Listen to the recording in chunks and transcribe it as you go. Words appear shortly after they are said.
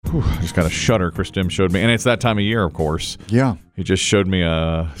I just got a shudder. Chris Demm showed me, and it's that time of year, of course. Yeah. He just showed me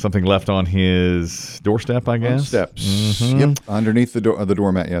something left on his doorstep, I guess. Steps. Mm-hmm. Yep. Underneath the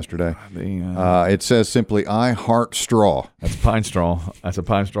doormat yesterday. It says simply, "I heart straw." That's Pinestraw. That's a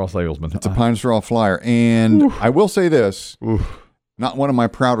Pinestraw salesman. It's a Pinestraw flyer. And I will say this, not one of my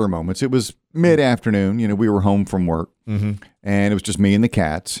prouder moments. It was mid-afternoon. We were home from work, and it was just me and the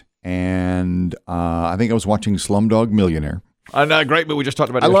cats. And I think I was watching Slumdog Millionaire. Great movie. We just talked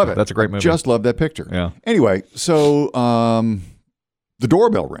about it. I love it. That's a great movie. Just love that picture. Yeah. Anyway, so the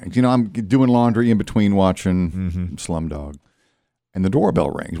doorbell rings. I'm doing laundry in between watching Slumdog, and the doorbell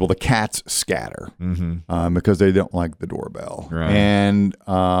rings. Well, the cats scatter because they don't like the doorbell, right. and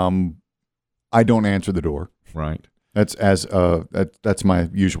I don't answer the door. Right. That's my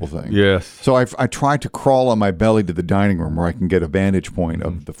usual thing. Yes. So I try to crawl on my belly to the dining room where I can get a vantage point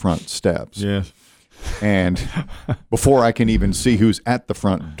of the front steps. Yes. And before I can even see who's at the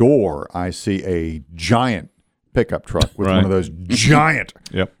front door, I see a giant pickup truck with one of those giant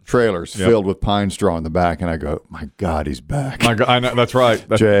trailers filled with pine straw in the back, and I go, "My God, he's back!" My God, I know, that's right.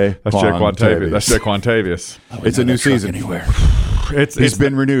 That's Jay Quantavius. That's Jay Quantavius. It's a new season. Anywhere. He's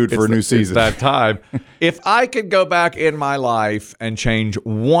been renewed for a new season. It's that time. If I could go back in my life and change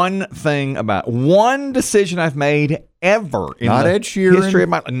one thing about one decision I've made ever in not the Ed Sheeran. history of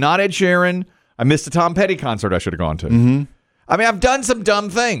my life, not Ed Sheeran. I missed a Tom Petty concert I should have gone to. I mean, I've done some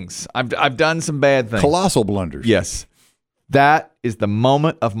dumb things. I've done some bad things. Colossal blunders. Yes. That is the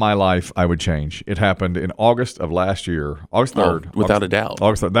moment of my life I would change. It happened in August of last year. August 3rd. Without a doubt.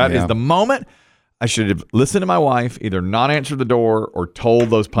 August 3rd. That is the moment I should have listened to my wife, either not answered the door or told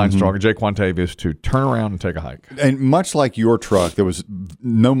those Pinestraw and Jay Quantavius to turn around and take a hike. And much like your truck, there was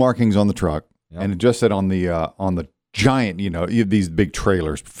no markings on the truck, and it just said on the giant, these big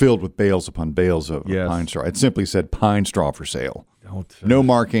trailers filled with bales upon bales of pine straw. It simply said "Pine Straw for sale." No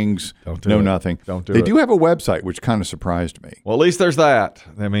markings, nothing. Don't do it. They it. do have a website, which kind of surprised me. Well, at least there's that.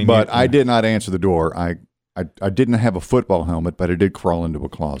 I mean, but I did not answer the door. I didn't have a football helmet, but I did crawl into a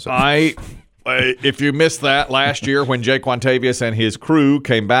closet. If you missed that last year when Jay Quantavius and his crew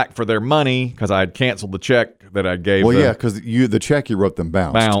came back for their money because I had canceled the check that I gave them. Well, yeah, because the check you wrote them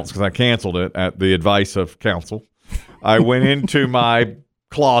bounced. Because I canceled it at the advice of counsel. I went into my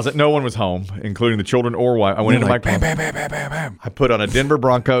closet. No one was home, including the children or wife. I went into my closet. Bam, bam, bam, bam, bam. I put on a Denver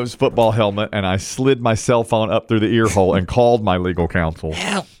Broncos football helmet, and I slid my cell phone up through the ear hole and called my legal counsel.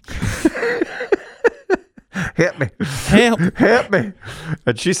 Help. Hit me. Help. Hit me.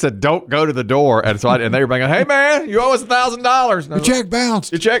 And she said, "Don't go to the door." And so they were going, "Hey, man, you owe us $1,000. Your check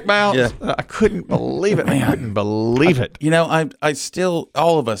bounced. Your check bounced." Yeah. I couldn't believe it. I couldn't believe it. I still,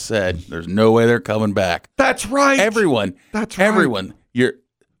 all of us said, there's no way they're coming back. That's right. Everyone. That's right. Everyone.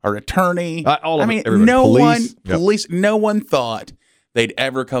 Our attorney. All of it. Everybody. Police. Police. No one thought they'd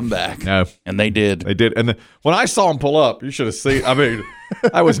ever come back. No. And they did. They did. And when I saw them pull up, you should have seen. I mean,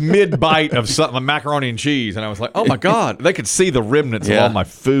 I was mid-bite of something, macaroni and cheese, and I was like, oh, my God. They could see the remnants of all my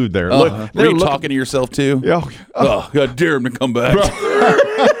food there. Were you talking to yourself, too? Yeah. God dare him to come back.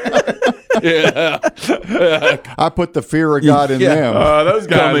 Yeah. I put the fear of God in them. Those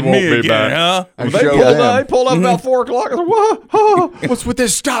guys won't be again, back. huh? They pulled up about 4 o'clock. I was like, What's with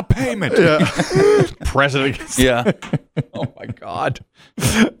this stop payment? President. Yeah. Oh, my God.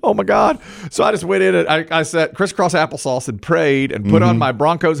 Oh, my God. So I just went in and I said crisscross applesauce and prayed and put on my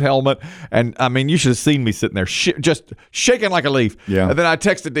Broncos helmet. And, I mean, you should have seen me sitting there just shaking like a leaf. Yeah. And then I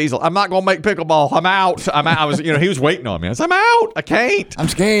texted Diesel, "I'm not going to make pickleball. I'm out. I was, he was waiting on me. I said, "I'm out. I can't. I'm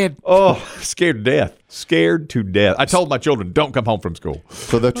scared." Oh, scared to death. Scared to death. I told my children, don't come home from school.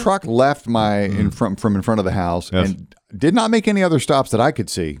 So the truck left from in front of the house and did not make any other stops that I could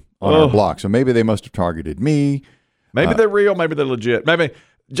see on our block. So maybe they must have targeted me. Maybe they're real. Maybe they're legit. Maybe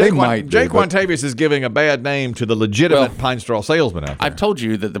Jay Quantavius is giving a bad name to the legitimate Pinestraw salesman out there. I've told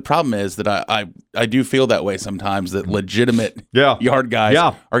you that the problem is that I do feel that way sometimes, that legitimate yard guys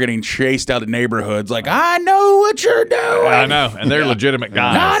are getting chased out of neighborhoods like, I know what you're doing. I know, and they're legitimate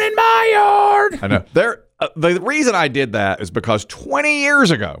guys. Not in my yard. I know. The reason I did that is because 20 years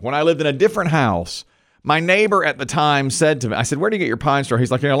ago, when I lived in a different house, my neighbor at the time said to me, I said, "Where do you get your pine straw?"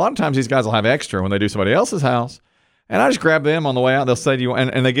 He's like, a lot of times these guys will have extra when they do somebody else's house. And I just grab them on the way out. They'll say to you,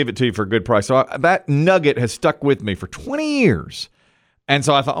 and they give it to you for a good price. So that nugget has stuck with me for 20 years. And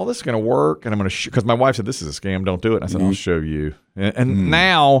so I thought, this is going to work. And I'm going to, because my wife said, "This is a scam. Don't do it." And I said, "I'll show you." And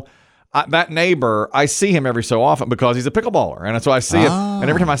now that neighbor, I see him every so often because he's a pickleballer. And so I see him. And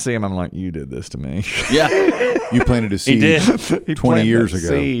every time I see him, I'm like, you did this to me. Yeah. You planted a seed he 20 years ago.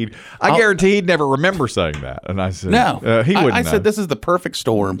 Seed. I guarantee he'd never remember saying that. And I said, no. He wouldn't I know. said, this is the perfect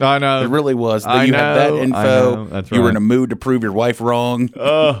storm. I know. It really was. I you know, had that info. That's you were right. in a mood to prove your wife wrong.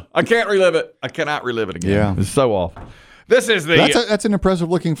 I can't relive it. I cannot relive it again. Yeah. It's so awful. This is the... That's an impressive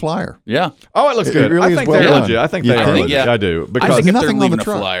looking flyer. Yeah. Oh, it looks good. Really I think well they're done. legit. I think they are legit. Yeah. I do. Because I think if nothing they're on the leaving a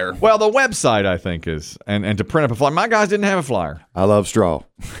truck. flyer. Well, the website, I think, is... And to print up a flyer. My guys didn't have a flyer. I love straw.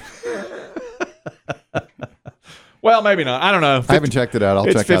 Well, maybe not. I don't know. I haven't checked it out. I'll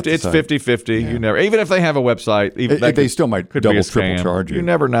check out the It's site. 50-50. You never... Even if they have a website... They still might double, triple charge you. You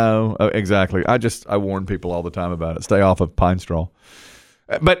never know. Exactly. I warn people all the time about it. Stay off of Pinestraw.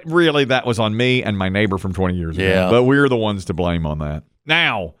 But really, that was on me and my neighbor from 20 years ago. Yeah. But we're the ones to blame on that.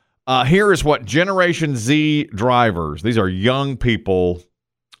 Now, here is what Generation Z drivers, these are young people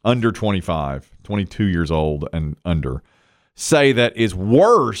under 25, 22 years old and under, say that is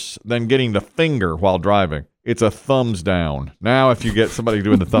worse than getting the finger while driving. It's a thumbs down. Now, if you get somebody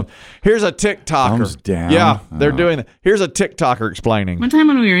doing the thumb, here's a TikToker. Thumbs down? Yeah, they're doing it. Here's a TikToker explaining. One time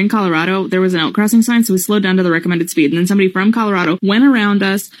when we were in Colorado, there was an out crossing sign, so we slowed down to the recommended speed. And then somebody from Colorado went around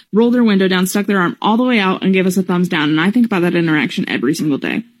us, rolled their window down, stuck their arm all the way out, and gave us a thumbs down. And I think about that interaction every single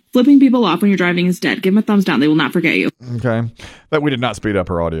day. Flipping people off when you're driving is dead. Give them a thumbs down. They will not forget you. Okay. But we did not speed up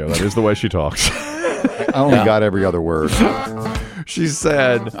her audio. That is the way she talks. I only got every other word. She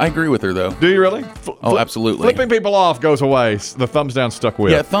said... I agree with her, though. Do you really? Absolutely. Flipping people off goes away. The thumbs down stuck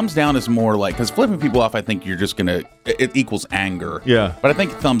with. Yeah, thumbs down is more like, because flipping people off, I think you're just going to, it equals anger. Yeah. But I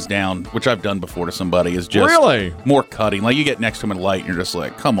think thumbs down, which I've done before to somebody, is just really more cutting. Like you get next to them at a light and you're just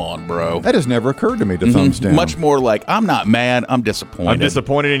like, come on, bro. That has never occurred to me to thumbs down. Much more like, I'm not mad, I'm disappointed. I'm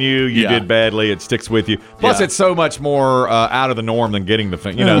disappointed in you. You did badly. It sticks with you. Plus, it's so much more out of the norm than getting the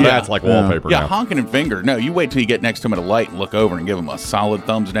thing. You know, that's like wallpaper now. Yeah, honking and finger. No, you wait till you get next to them at a light and look over and give them a solid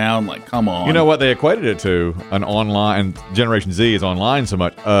thumbs down. Like, come on. You know what they equated it to? An online, Generation Z is online so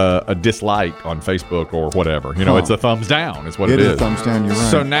much, a dislike on Facebook or whatever. You know, it's a thumbs down is what it is. It is a thumbs down, you're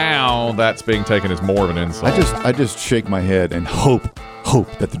right. So now that's being taken as more of an insult. I just shake my head and hope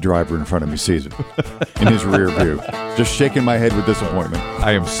that the driver in front of me sees it in his rear view. Just shaking my head with disappointment.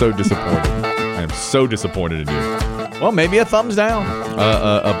 I am so disappointed. I am so disappointed in you. Well, maybe a thumbs down.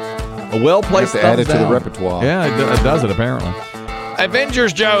 A well-placed thumbs down. Add it to the repertoire. Yeah, it does it apparently.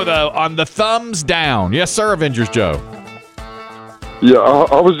 Avengers Joe, though, on the thumbs down. Yes, sir, Avengers Joe. Yeah,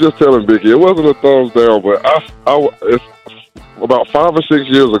 I was just telling Vicky, it wasn't a thumbs down, but it's about 5 or 6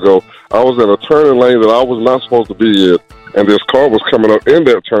 years ago, I was in a turning lane that I was not supposed to be in, and this car was coming up in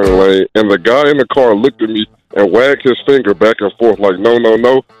that turning lane, and the guy in the car looked at me and wagged his finger back and forth like, no, no,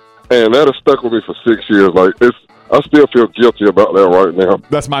 no, and that has stuck with me for 6 years. Like, I still feel guilty about that right now.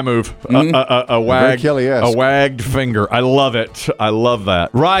 That's my move. Mm-hmm. A wagged finger. I love it. I love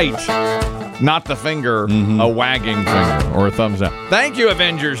that. Right. Not the finger, a wagging finger or a thumbs down. Thank you,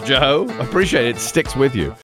 Avengers Joe. Appreciate it. It sticks with you.